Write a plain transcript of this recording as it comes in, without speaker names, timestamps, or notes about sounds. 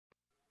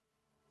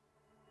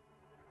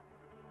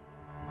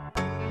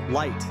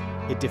Light,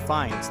 it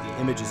defines the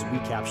images we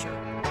capture.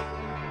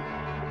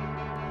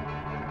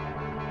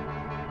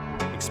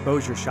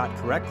 Exposure shot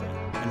correctly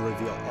and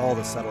reveal all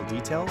the subtle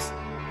details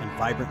and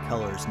vibrant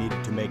colors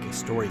needed to make a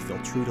story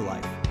feel true to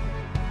life.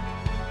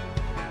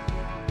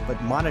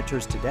 But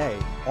monitors today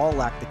all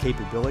lack the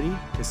capability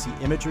to see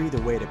imagery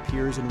the way it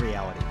appears in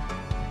reality.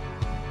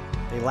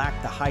 They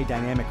lack the high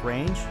dynamic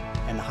range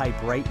and the high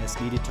brightness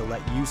needed to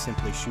let you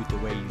simply shoot the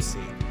way you see.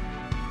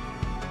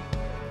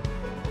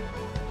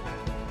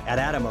 At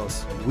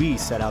Atomos, we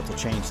set out to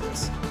change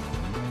this.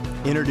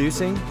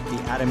 Introducing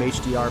the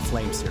AtomHDR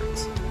Flame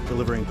Series,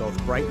 delivering both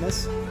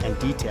brightness and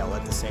detail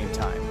at the same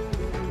time.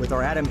 With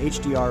our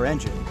AtomHDR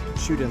engine,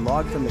 shoot and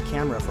log from the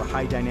camera for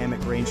high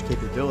dynamic range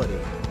capability,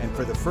 and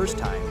for the first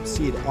time,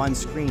 see it on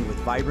screen with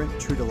vibrant,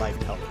 true-to-life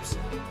colors.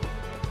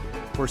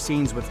 For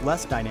scenes with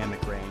less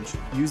dynamic range,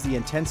 use the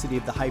intensity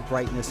of the high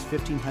brightness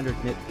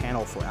 1500 nit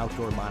panel for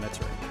outdoor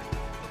monitoring.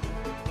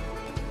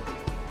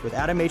 With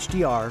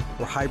AtomHDR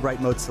or high bright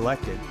mode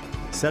selected,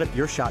 set up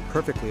your shot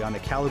perfectly on the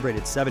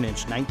calibrated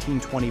 7-inch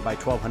 1920 by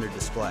 1200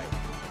 display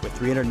with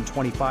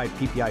 325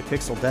 ppi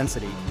pixel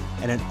density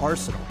and an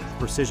arsenal of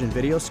precision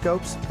video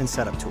scopes and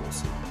setup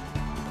tools.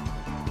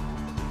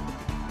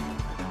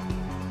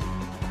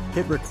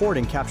 Hit record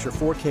and capture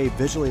 4K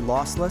visually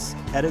lossless,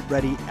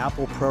 edit-ready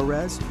Apple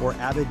ProRes or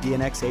Avid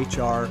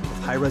DNxHR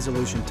with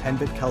high-resolution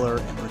 10-bit color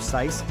and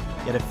precise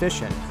yet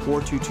efficient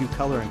 422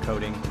 color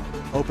encoding,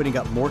 opening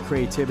up more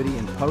creativity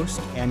in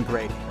post and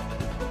grading.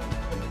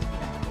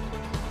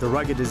 The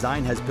rugged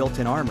design has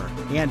built-in armor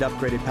and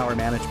upgraded power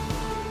management.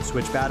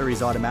 Switch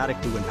batteries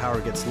automatically when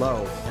power gets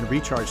low and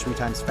recharge 3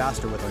 times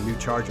faster with our new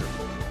charger.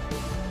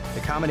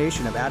 The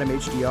combination of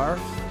AtomHDR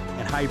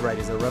and high bright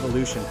is a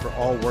revolution for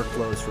all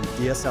workflows from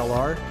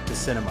DSLR to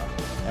cinema,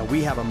 and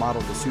we have a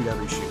model to suit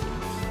every shoot.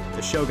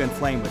 The Shogun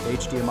Flame with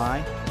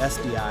HDMI,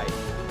 SDI,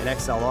 and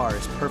XLR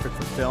is perfect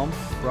for film,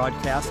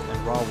 broadcast,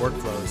 and RAW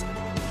workflows,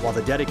 while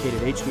the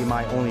dedicated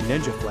HDMI-only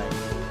Ninja Flame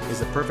is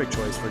the perfect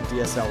choice for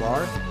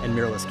DSLR and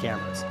mirrorless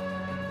cameras.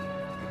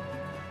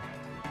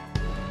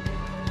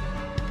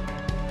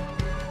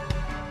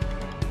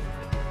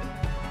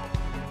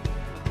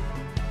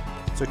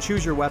 So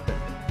choose your weapon,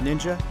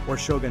 Ninja or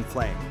Shogun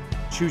Flame.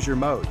 Choose your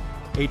mode,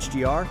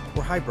 HDR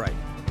or high bright,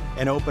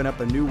 and open up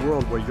a new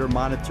world where your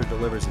monitor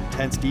delivers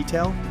intense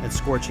detail and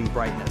scorching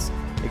brightness,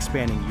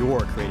 expanding your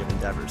creative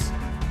endeavors.